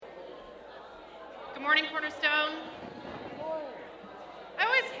Good morning, Cornerstone. I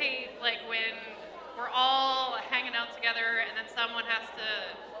always hate when we're all hanging out together and then someone has to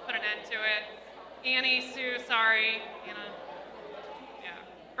put an end to it. Annie, Sue, sorry, yeah,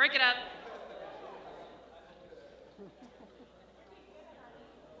 break it up. And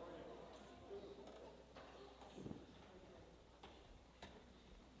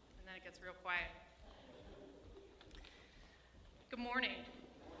then it gets real quiet. Good morning.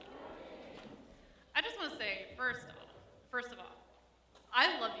 I just want to say, first of all,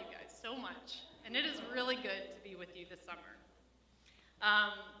 I love you guys so much, and it is really good to be with you this summer.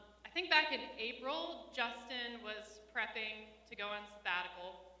 I think back in April, Justin was prepping to go on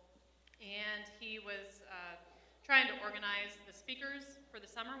sabbatical, and he was trying to organize the speakers for the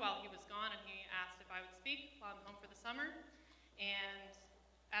summer while he was gone, and he asked if I would speak while I'm home for the summer. And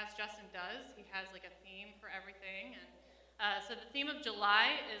as Justin does, he has a theme for everything. And so the theme of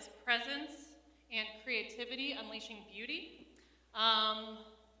July is presence and creativity, unleashing beauty.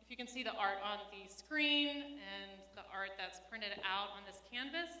 If you can see the art on the screen and the art that's printed out on this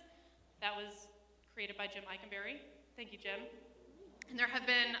canvas, that was created by Jim Eikenberry. Thank you, Jim. And there have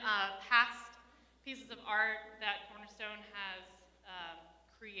been past pieces of art that Cornerstone has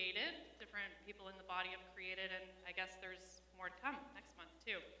created. Different people in the body have created, and I guess there's more to come next month,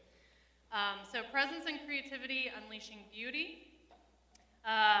 too. So presence and creativity, unleashing beauty.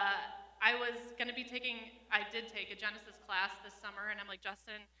 I did take a Genesis class this summer, and I'm like,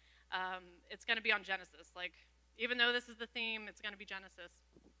 Justin, it's going to be on Genesis. Even though this is the theme, it's going to be Genesis.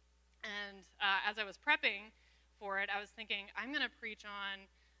 And as I was prepping for it, I was thinking, I'm going to preach on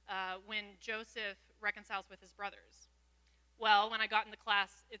when Joseph reconciles with his brothers. Well, when I got in the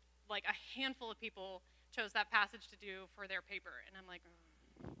class, it's a handful of people chose that passage to do for their paper, and I'm like,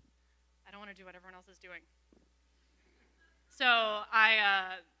 oh, I don't want to do what everyone else is doing. So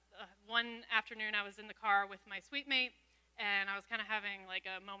one afternoon I was in the car with my suite mate, and I was kind of having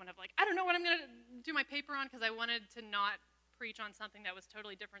a moment of I don't know what I'm going to do my paper on, because I wanted to not preach on something that was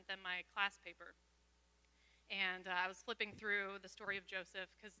totally different than my class paper. And I was flipping through the story of Joseph,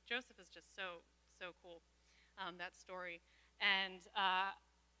 because Joseph is just so cool, that story. And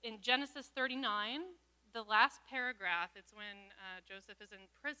in Genesis 39, the last paragraph, it's when Joseph is in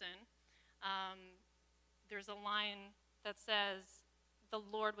prison, there's a line that says, the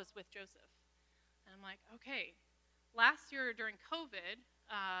Lord was with Joseph. And I'm like, okay. Last year during COVID,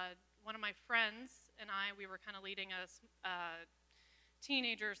 one of my friends and we were kind of leading a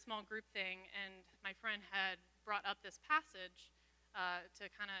teenager small group thing, and my friend had brought up this passage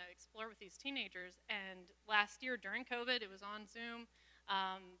to kind of explore with these teenagers. And last year during COVID, it was on Zoom,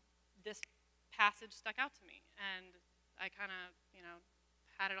 this passage stuck out to me. And I kind of,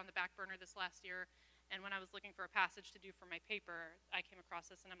 had it on the back burner this last year. And when I was looking for a passage to do for my paper, I came across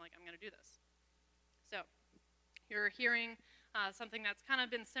this, and I'm like, I'm going to do this. So you're hearing something that's kind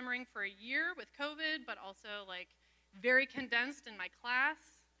of been simmering for a year with COVID, but also very condensed in my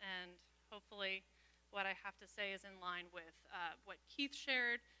class. And hopefully what I have to say is in line with what Keith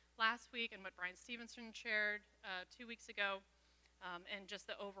shared last week and what Brian Stevenson shared 2 weeks ago, and just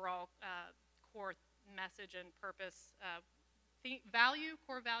the overall core message and purpose,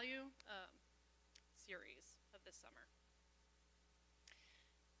 core value series of this summer.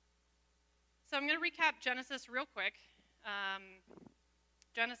 So I'm going to recap Genesis real quick.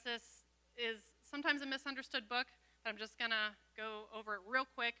 Genesis is sometimes a misunderstood book, but I'm just going to go over it real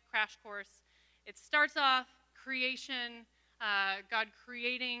quick, crash course. It starts off creation, God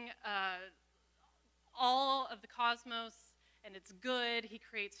creating all of the cosmos, and it's good. He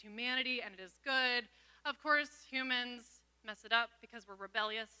creates humanity, and it is good. Of course, humans mess it up because we're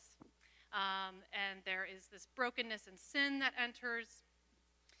rebellious. And there is this brokenness and sin that enters.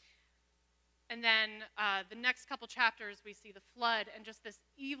 And then the next couple chapters, we see the flood and just this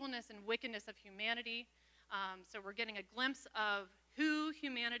evilness and wickedness of humanity. So we're getting a glimpse of who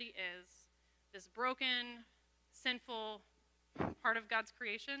humanity is, this broken, sinful part of God's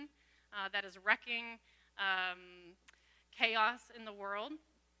creation that is wrecking chaos in the world.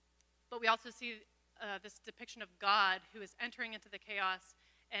 But we also see this depiction of God who is entering into the chaos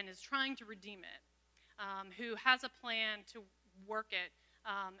and is trying to redeem it, who has a plan to work it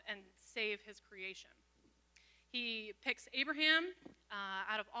and save his creation. He picks Abraham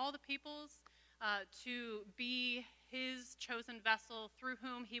out of all the peoples to be his chosen vessel through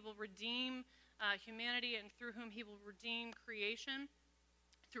whom he will redeem humanity and through whom he will redeem creation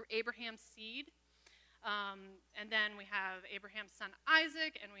through Abraham's seed. And then we have Abraham's son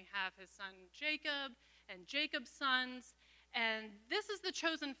Isaac, and we have his son Jacob, and Jacob's sons. And this is the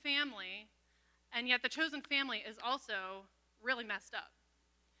chosen family, and yet the chosen family is also really messed up.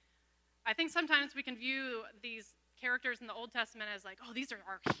 I think sometimes we can view these characters in the Old Testament as like, oh, these are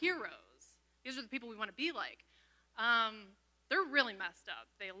our heroes. These are the people we want to be like. They're really messed up.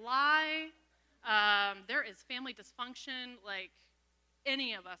 They lie. There is family dysfunction like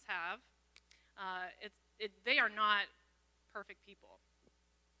any of us have. They are not perfect people.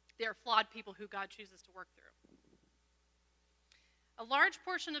 They are flawed people who God chooses to work through. A large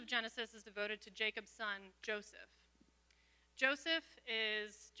portion of Genesis is devoted to Jacob's son, Joseph. Joseph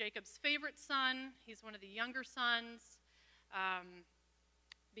is Jacob's favorite son. He's one of the younger sons.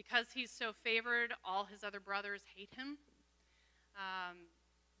 Because he's so favored, all his other brothers hate him.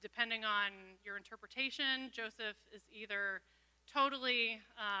 Depending on your interpretation, Joseph is either totally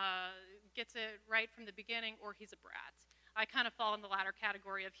gets it right from the beginning, or he's a brat. I kind of fall in the latter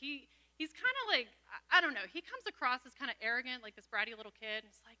category of he's kind of like, I don't know, he comes across as kind of arrogant, like this bratty little kid, and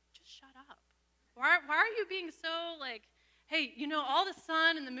it's like, just shut up. Why are you being so like, hey, you know, all the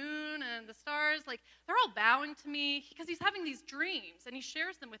sun and the moon and the stars, like, they're all bowing to me, because he's having these dreams, and he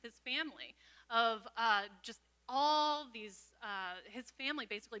shares them with his family of just all these, his family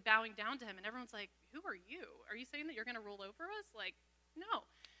basically bowing down to him, and everyone's like, who are you? Are you saying that you're going to rule over us? Like, no.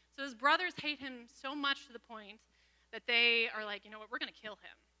 So his brothers hate him so much to the point that they are like, you know what, we're going to kill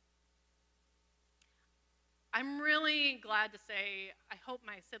him. I'm really glad to say, I hope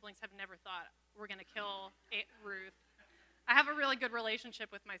my siblings have never thought we're going to kill Ruth. I have a really good relationship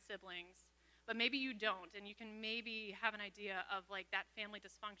with my siblings, but maybe you don't, and you can maybe have an idea of like that family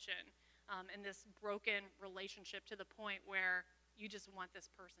dysfunction and this broken relationship to the point where you just want this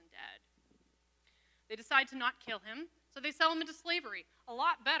person dead. They decide to not kill him, so they sell him into slavery. A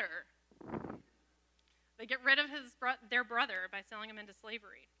lot better. They get rid of their brother by selling him into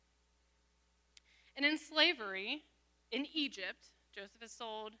slavery. And in slavery, in Egypt, Joseph is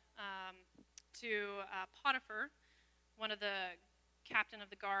sold to Potiphar, one of the captain of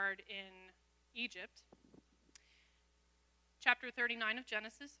the guard in Egypt. Chapter 39 of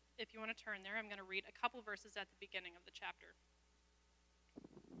Genesis, if you want to turn there, I'm going to read a couple verses at the beginning of the chapter.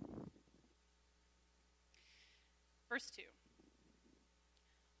 Verse 2.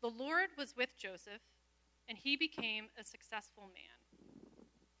 The Lord was with Joseph, and he became a successful man.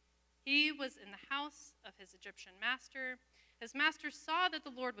 He was in the house of his Egyptian master. His master saw that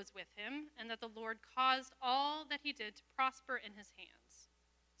the Lord was with him, and that the Lord caused all that he did to prosper in his hands.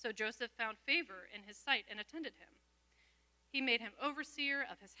 So Joseph found favor in his sight and attended him. He made him overseer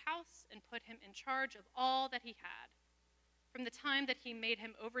of his house and put him in charge of all that he had. From the time that he made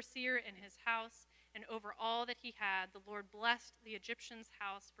him overseer in his house and over all that he had, the Lord blessed the Egyptian's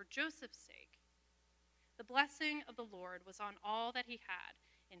house for Joseph's sake. The blessing of the Lord was on all that he had,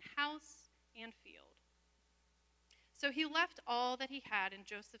 in house and field. So he left all that he had in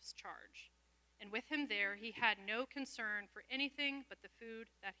Joseph's charge, and with him there he had no concern for anything but the food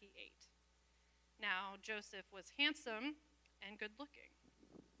that he ate. Now Joseph was handsome and good-looking.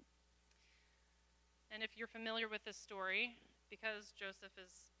 And if you're familiar with this story, because Joseph is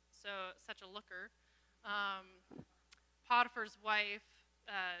such a looker, Potiphar's wife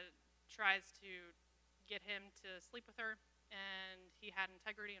tries to get him to sleep with her, and he had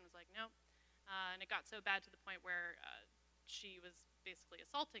integrity and was like, nope. And it got so bad to the point where she was basically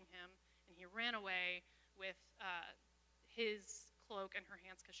assaulting him, and he ran away with his cloak in her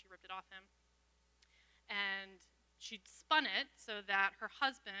hands because she ripped it off him. And she spun it so that her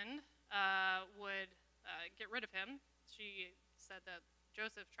husband would get rid of him. She said that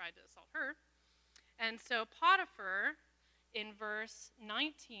Joseph tried to assault her. And so Potiphar, in verse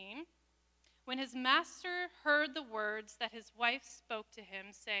 19, when his master heard the words that his wife spoke to him,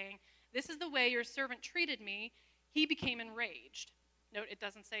 saying, "This is the way your servant treated me," he became enraged. Note, it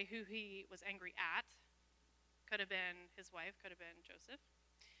doesn't say who he was angry at. Could have been his wife, could have been Joseph.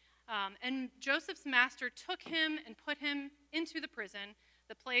 And Joseph's master took him and put him into the prison,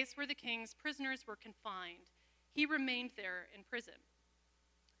 the place where the king's prisoners were confined. He remained there in prison.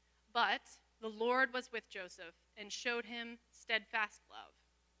 But the Lord was with Joseph and showed him steadfast love.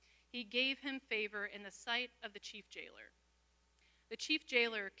 He gave him favor in the sight of the chief jailer. The chief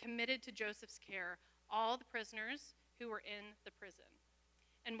jailer committed to Joseph's care all the prisoners who were in the prison.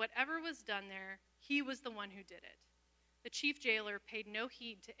 And whatever was done there, he was the one who did it. The chief jailer paid no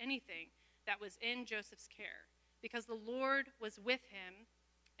heed to anything that was in Joseph's care, because the Lord was with him,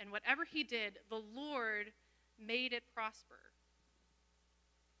 and whatever he did, the Lord made it prosper.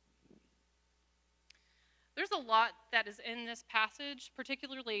 There's a lot that is in this passage,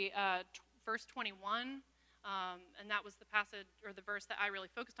 particularly verse 21, and that was the passage or the verse that I really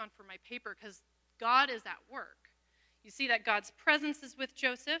focused on for my paper, because God is at work. You see that God's presence is with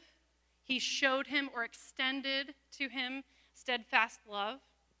Joseph. He showed him or extended to him steadfast love.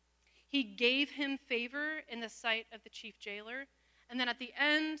 He gave him favor in the sight of the chief jailer. And then at the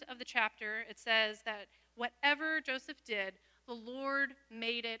end of the chapter, it says that whatever Joseph did, the Lord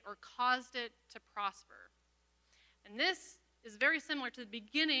made it or caused it to prosper. And this is very similar to the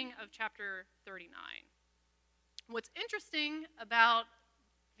beginning of chapter 39. What's interesting about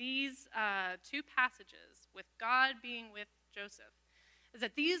these two passages, with God being with Joseph, is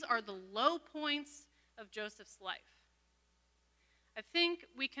that these are the low points of Joseph's life. I think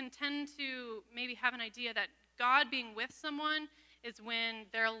we can tend to maybe have an idea that God being with someone is when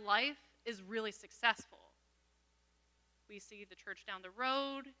their life is really successful. We see the church down the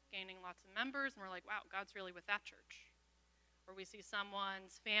road gaining lots of members, and we're like, wow, God's really with that church. Or we see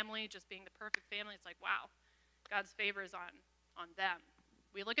someone's family just being the perfect family. It's like, wow, God's favor is on them.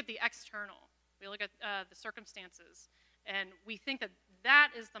 We look at the external. We look at the circumstances, and we think that that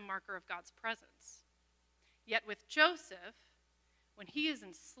is the marker of God's presence. Yet with Joseph, when he is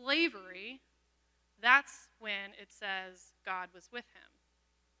in slavery, that's when it says God was with him.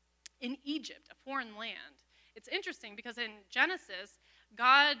 In Egypt, a foreign land. It's interesting because in Genesis,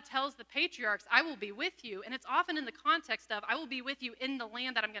 God tells the patriarchs, I will be with you, and it's often in the context of, I will be with you in the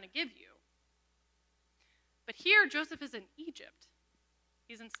land that I'm going to give you. But here, Joseph is in Egypt.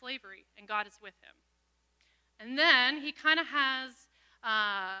 He's in slavery, and God is with him. And then he kind of has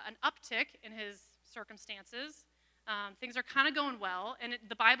an uptick in his circumstances. Things are kind of going well, and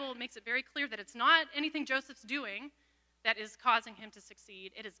the Bible makes it very clear that it's not anything Joseph's doing that is causing him to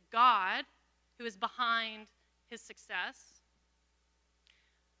succeed. It is God who is behind his success.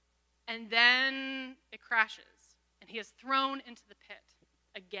 And then it crashes, and he is thrown into the pit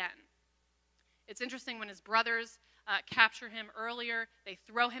again. It's interesting when his brothers capture him earlier, they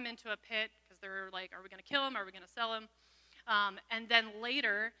throw him into a pit because they're like, are we going to kill him? Are we going to sell him? And then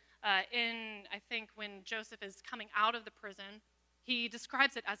later, I think when Joseph is coming out of the prison, he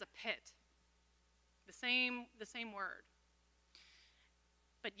describes it as a pit. The same word.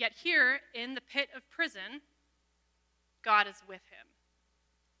 But yet here, in the pit of prison, God is with him.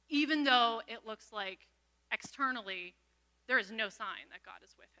 Even though it looks like externally, there is no sign that God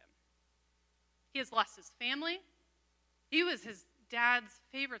is with him. He has lost his family. He was his dad's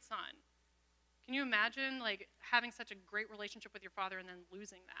favorite son. Can you imagine like having such a great relationship with your father and then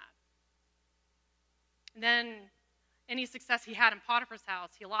losing that? And then any success he had in Potiphar's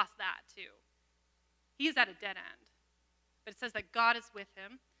house, he lost that too. He is at a dead end. But it says that God is with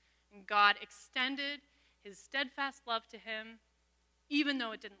him, and God extended his steadfast love to him, even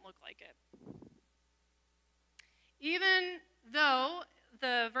though it didn't look like it. Even though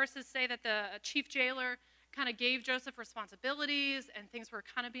the verses say that the chief jailer kind of gave Joseph responsibilities and things were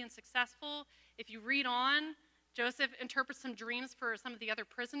kind of being successful, if you read on, Joseph interprets some dreams for some of the other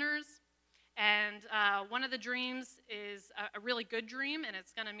prisoners. And one of the dreams is a really good dream, and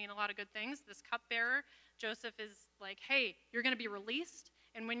it's going to mean a lot of good things. This cupbearer, Joseph is like, hey, you're going to be released,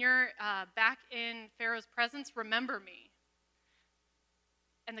 and when you're back in Pharaoh's presence, remember me.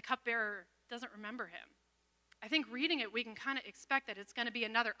 And the cupbearer doesn't remember him. I think reading it, we can kind of expect that it's going to be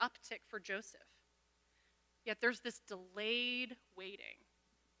another uptick for Joseph. Yet there's this delayed waiting.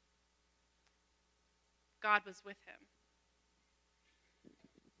 God was with him.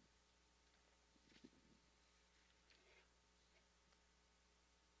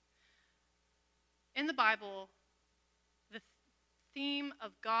 In the Bible, the theme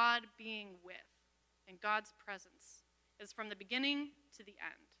of God being with and God's presence is from the beginning to the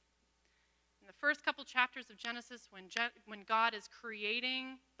end. In the first couple chapters of Genesis, when God is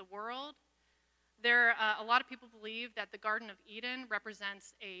creating the world, a lot of people believe that the Garden of Eden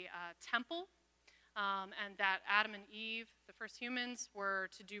represents a temple, and that Adam and Eve, the first humans, were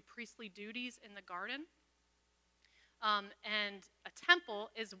to do priestly duties in the garden. And a temple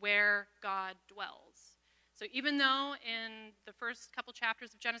is where God dwells. So even though in the first couple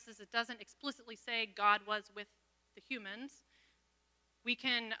chapters of Genesis it doesn't explicitly say God was with the humans, we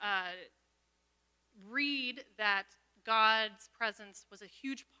can read that God's presence was a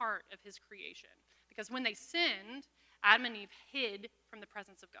huge part of his creation. Because when they sinned, Adam and Eve hid from the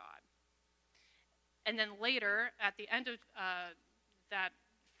presence of God. And then later, at the end of that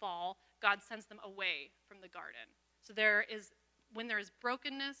fall, God sends them away from the garden. So when there is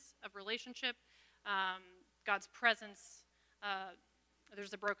brokenness of relationship, God's presence,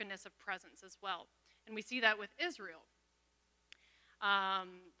 there's a brokenness of presence as well. And we see that with Israel.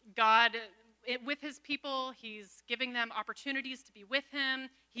 God, with his people, he's giving them opportunities to be with him.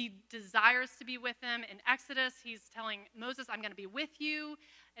 He desires to be with them. In Exodus, he's telling Moses, I'm going to be with you.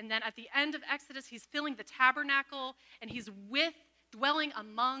 And then at the end of Exodus, he's filling the tabernacle, and he's dwelling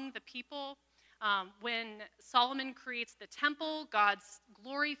among the people. When Solomon creates the temple, God's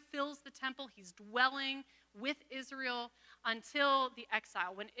glory fills the temple. He's dwelling with Israel until the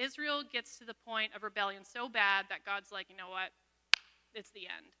exile. When Israel gets to the point of rebellion so bad that God's like, you know what? It's the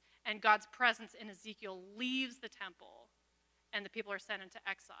end. And God's presence in Ezekiel leaves the temple, and the people are sent into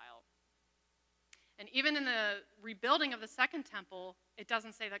exile. And even in the rebuilding of the second temple, it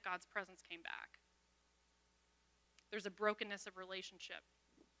doesn't say that God's presence came back. There's a brokenness of relationship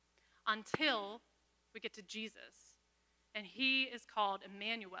until we get to Jesus. And he is called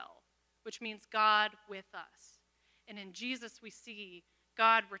Emmanuel, which means God with us. And in Jesus, we see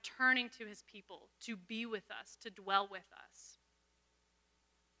God returning to his people to be with us, to dwell with us.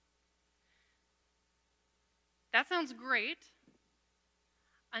 That sounds great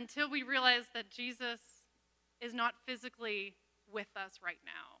until we realize that Jesus is not physically with us right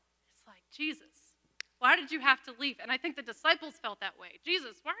now. It's like, Jesus, why did you have to leave? And I think the disciples felt that way.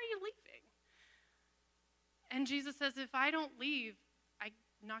 Jesus, why are you leaving? And Jesus says, if I don't leave, I'm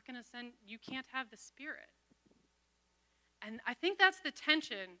not going to send, you can't have the Spirit. And I think that's the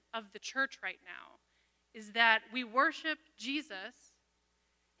tension of the church right now, is that we worship Jesus,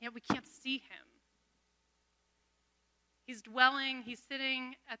 yet we can't see him. He's dwelling, he's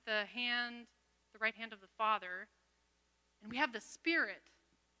sitting at the right hand of the Father, and we have the Spirit.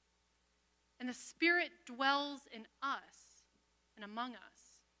 And the Spirit dwells in us and among us.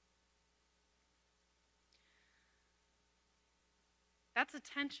 That's a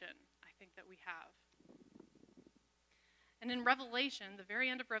tension, I think, that we have. And in Revelation, the very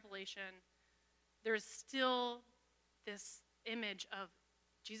end of Revelation, there's still this image of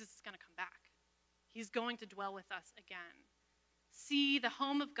Jesus is going to come back. He's going to dwell with us again. See, the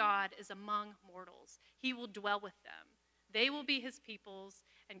home of God is among mortals. He will dwell with them. They will be his peoples,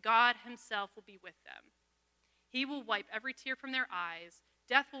 and God himself will be with them. He will wipe every tear from their eyes.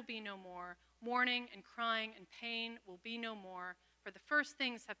 Death will be no more. Mourning and crying and pain will be no more, for the first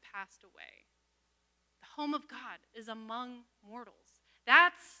things have passed away. The home of God is among mortals.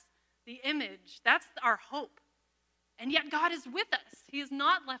 That's the image. That's our hope. And yet God is with us. He has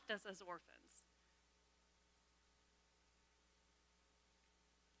not left us as orphans.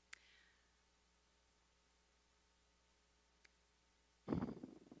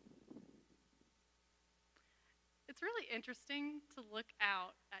 It's really interesting to look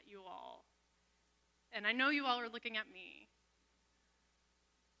out at you all. And I know you all are looking at me.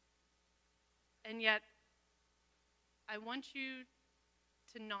 And yet, I want you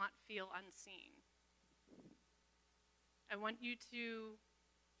to not feel unseen. I want you to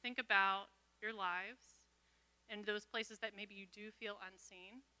think about your lives and those places that maybe you do feel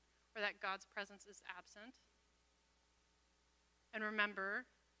unseen or that God's presence is absent. And remember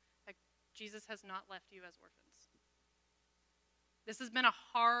that Jesus has not left you as orphans. This has been a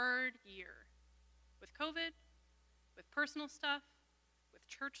hard year with COVID, with personal stuff, with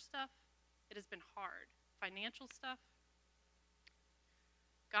church stuff. It has been hard. Financial stuff.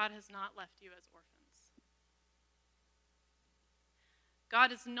 God has not left you as orphans.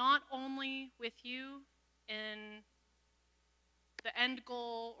 God is not only with you in the end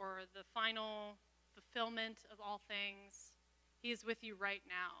goal or the final fulfillment of all things. He is with you right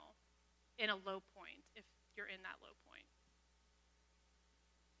now in a low point, if you're in that low point.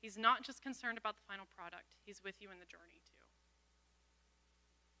 He's not just concerned about the final product. He's with you in the journey too.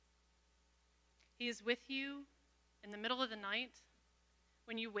 He is with you in the middle of the night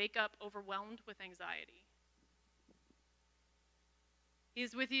when you wake up overwhelmed with anxiety. He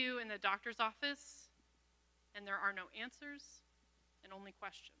is with you in the doctor's office and there are no answers and only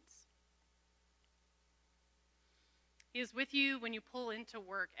questions. He is with you when you pull into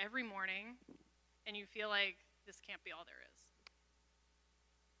work every morning and you feel like this can't be all there is.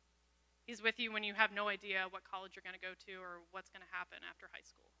 He's with you when you have no idea what college you're going to go to or what's going to happen after high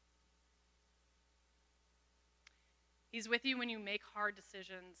school. He's with you when you make hard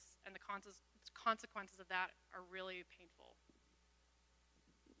decisions and the consequences of that are really painful.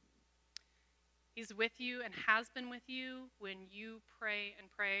 He's with you and has been with you when you pray and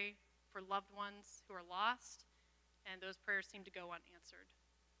pray for loved ones who are lost and those prayers seem to go unanswered.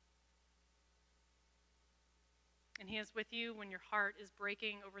 And he is with you when your heart is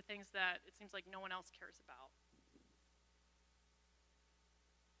breaking over things that it seems like no one else cares about.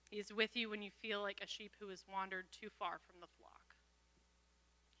 He is with you when you feel like a sheep who has wandered too far from the flock.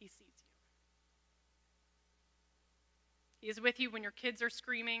 He sees you. He is with you when your kids are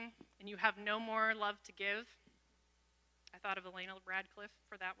screaming and you have no more love to give. I thought of Elena Radcliffe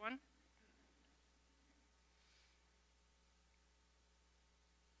for that one.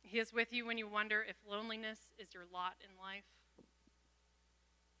 He is with you when you wonder if loneliness is your lot in life.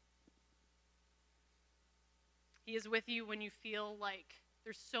 He is with you when you feel like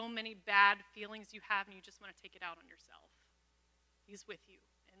There's so many bad feelings you have and you just want to take it out on yourself. He's with you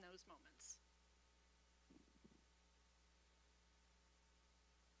in those moments.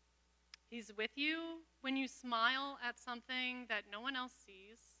 He's with you when you smile at something that no one else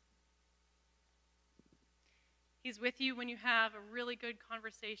sees. He's with you when you have a really good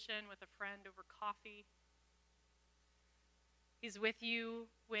conversation with a friend over coffee. He's with you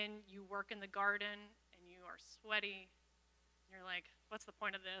when you work in the garden and you are sweaty. And you're like, what's the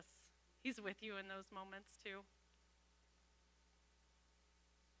point of this? He's with you in those moments too.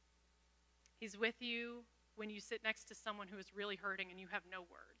 He's with you when you sit next to someone who is really hurting and you have no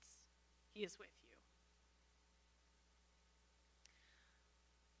words. He is with you.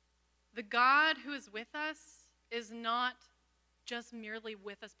 The God who is with us is not just merely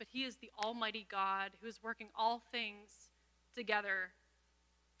with us, but he is the Almighty God who is working all things together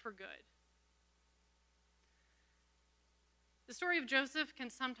for good. The story of Joseph can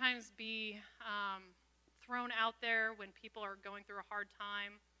sometimes be thrown out there when people are going through a hard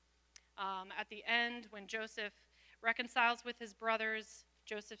time. At the end, when Joseph reconciles with his brothers,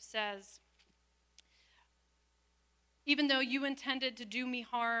 Joseph says, "Even though you intended to do me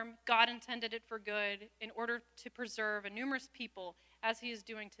harm, God intended it for good in order to preserve a numerous people as he is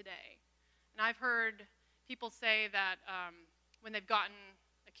doing today." And I've heard people say that when they've gotten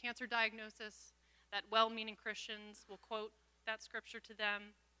a cancer diagnosis, that well-meaning Christians will quote that scripture to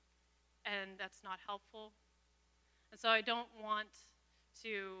them, and that's not helpful. And so I don't want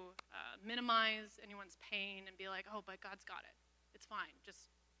to minimize anyone's pain and be like, oh, but God's got it. It's fine.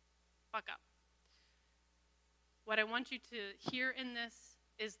 Just buck up. What I want you to hear in this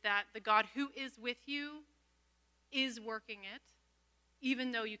is that the God who is with you is working it,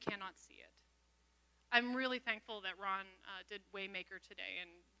 even though you cannot see it. I'm really thankful that Ron did Waymaker today, and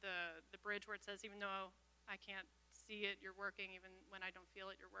the bridge where it says, even though I can't see it, you're working. Even when I don't feel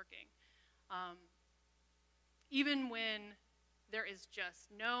it, you're working. Even when there is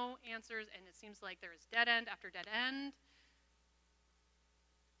just no answers and it seems like there is dead end after dead end,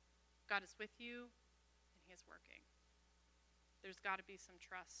 God is with you and he is working. There's got to be some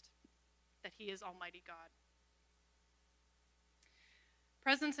trust that he is Almighty God.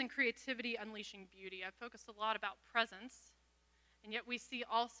 Presence and creativity unleashing beauty. I've focused a lot about presence, and yet we see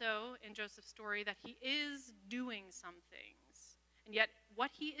also in Joseph's story that he is doing some things. And yet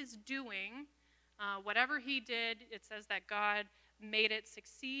what he is doing, whatever he did, it says that God made it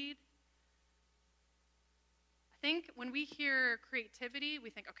succeed. I think when we hear creativity, we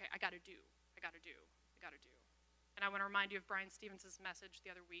think, okay, I got to do. And I want to remind you of Brian Stevens' message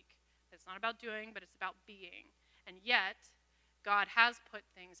the other week. It's not about doing, but it's about being. And yet, God has put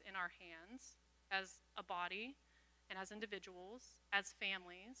things in our hands as a body and as individuals, as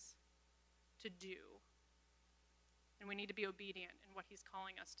families, to do. And we need to be obedient in what he's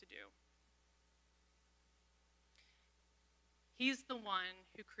calling us to do. He's the one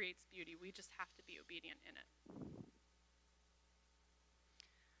who creates beauty. We just have to be obedient in it.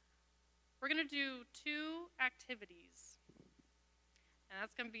 We're going to do 2 activities. And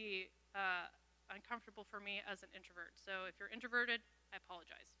that's going to be uncomfortable for me as an introvert. So if you're introverted, I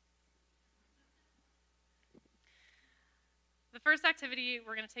apologize. The first activity,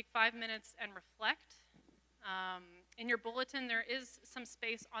 we're going to take 5 minutes and reflect. In your bulletin, there is some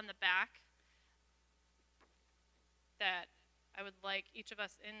space on the back that I would like each of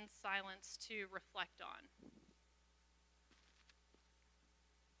us in silence to reflect on.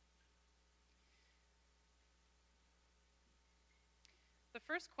 The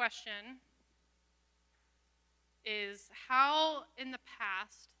first question is, how in the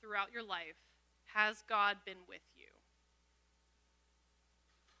past, throughout your life, has God been with you?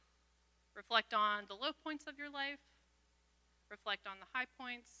 Reflect on the low points of your life. Reflect on the high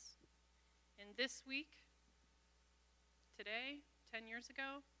points. In this week, today, 10 years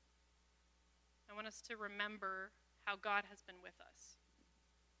ago, I want us to remember how God has been with us.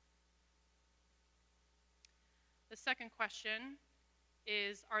 The second question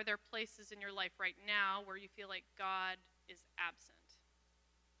is, are there places in your life right now where you feel like God is absent?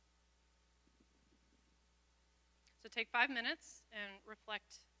 So take 5 minutes and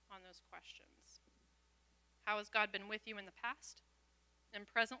reflect on those questions. How has God been with you in the past? And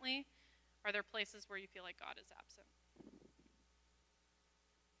presently, are there places where you feel like God is absent?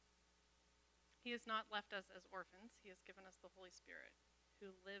 He has not left us as orphans. He has given us the Holy Spirit who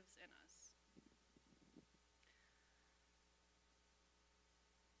lives in us.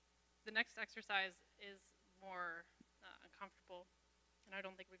 The next exercise is more uncomfortable, and I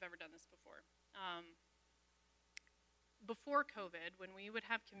don't think we've ever done this before. Before COVID, when we would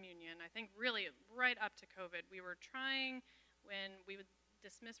have communion, I think really right up to COVID, we were trying, when we would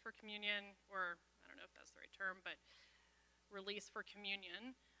dismiss for communion, or I don't know if that's the right term, but release for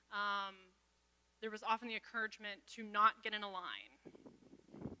communion, there was often the encouragement to not get in a line,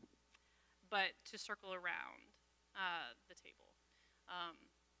 but to circle around the table.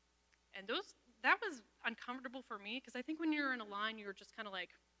 And that was uncomfortable for me, because I think when you're in a line, you're just kind of like,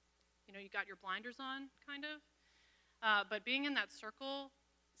 you got your blinders on, kind of. But being in that circle,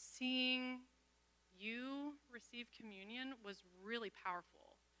 seeing you receive communion was really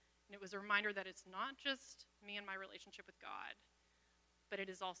powerful. And it was a reminder that it's not just me and my relationship with God, but it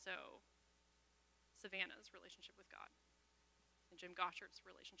is also Savannah's relationship with God and Jim Goshard's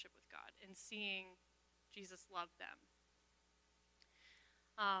relationship with God, and seeing Jesus love them.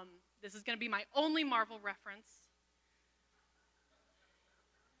 This is going to be my only Marvel reference.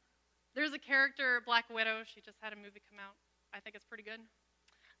 There's a character, Black Widow. She just had a movie come out. I think it's pretty good.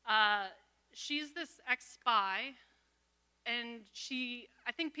 She's this ex-spy, and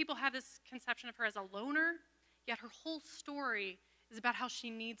I think people have this conception of her as a loner, yet her whole story is about how she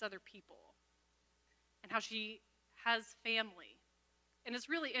needs other people and how she has family. And it's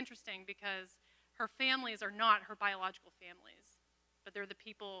really interesting because her families are not her biological families, but they're the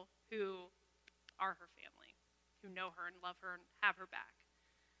people who are her family, who know her and love her and have her back.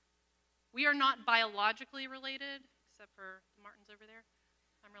 We are not biologically related, except for the Martins over there.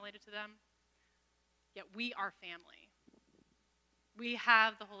 I'm related to them. Yet we are family. We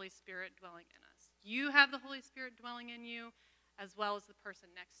have the Holy Spirit dwelling in us. You have the Holy Spirit dwelling in you, as well as the person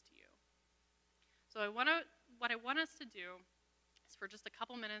next to you. So what I want us to do is, for just a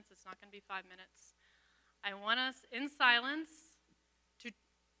couple minutes, it's not going to be 5 minutes, I want us in silence to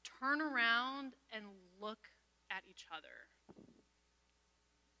turn around and look at each other.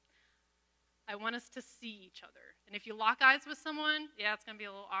 I want us to see each other. And if you lock eyes with someone, yeah, it's going to be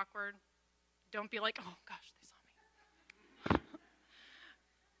a little awkward. Don't be like, oh gosh, they saw me.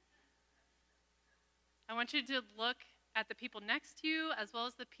 I want you to look at the people next to you, as well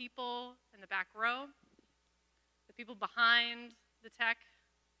as the people in the back row, the people behind the tech.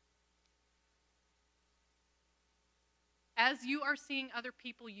 As you are seeing other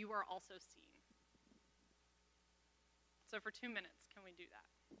people, you are also seen. So for 2 minutes, can we do that?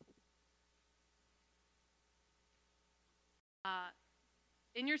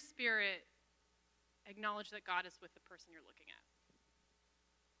 In your spirit, acknowledge that God is with the person you're looking at.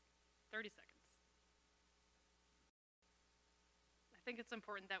 30 seconds. I think it's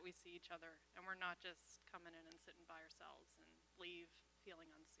important that we see each other and we're not just coming in and sitting by ourselves and leave feeling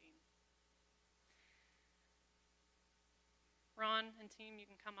unseen. Ron and team, you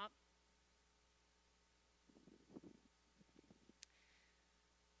can come up.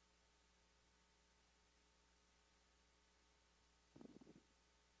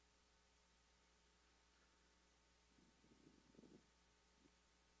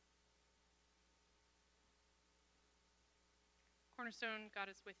 Cornerstone, God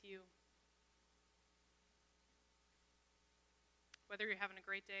is with you. Whether you're having a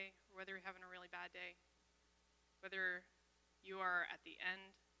great day or whether you're having a really bad day, whether you are at the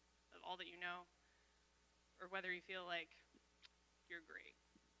end of all that you know or whether you feel like you're great,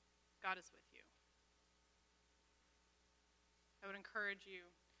 God is with you. I would encourage you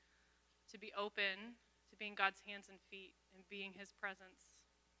to be open to being God's hands and feet and being his presence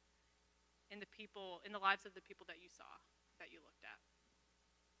in the lives of the people that you saw, that you looked at.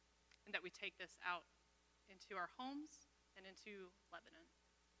 And that we take this out into our homes and into Lebanon.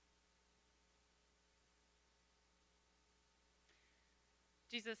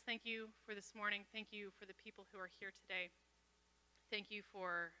 Jesus, thank you for this morning. Thank you for the people who are here today. Thank you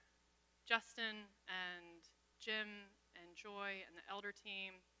for Justin and Jim and Joy and the elder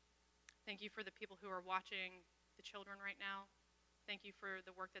team. Thank you for the people who are watching the children right now. Thank you for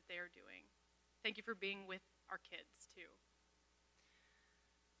the work that they are doing. Thank you for being with our kids, too.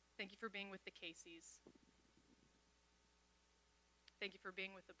 Thank you for being with the Caseys. Thank you for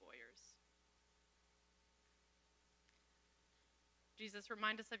being with the Boyers. Jesus,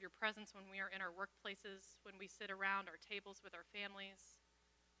 remind us of your presence when we are in our workplaces, when we sit around our tables with our families,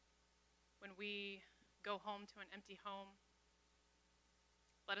 when we go home to an empty home.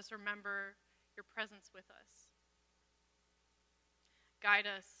 Let us remember your presence with us. Guide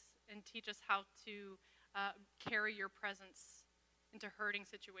us and teach us how to carry your presence into hurting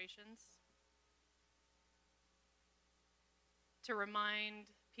situations, to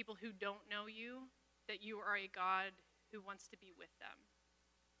remind people who don't know you that you are a God who wants to be with them.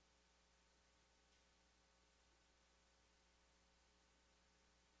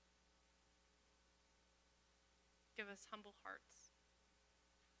 Give us humble hearts.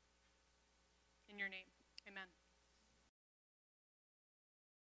 In your name, amen.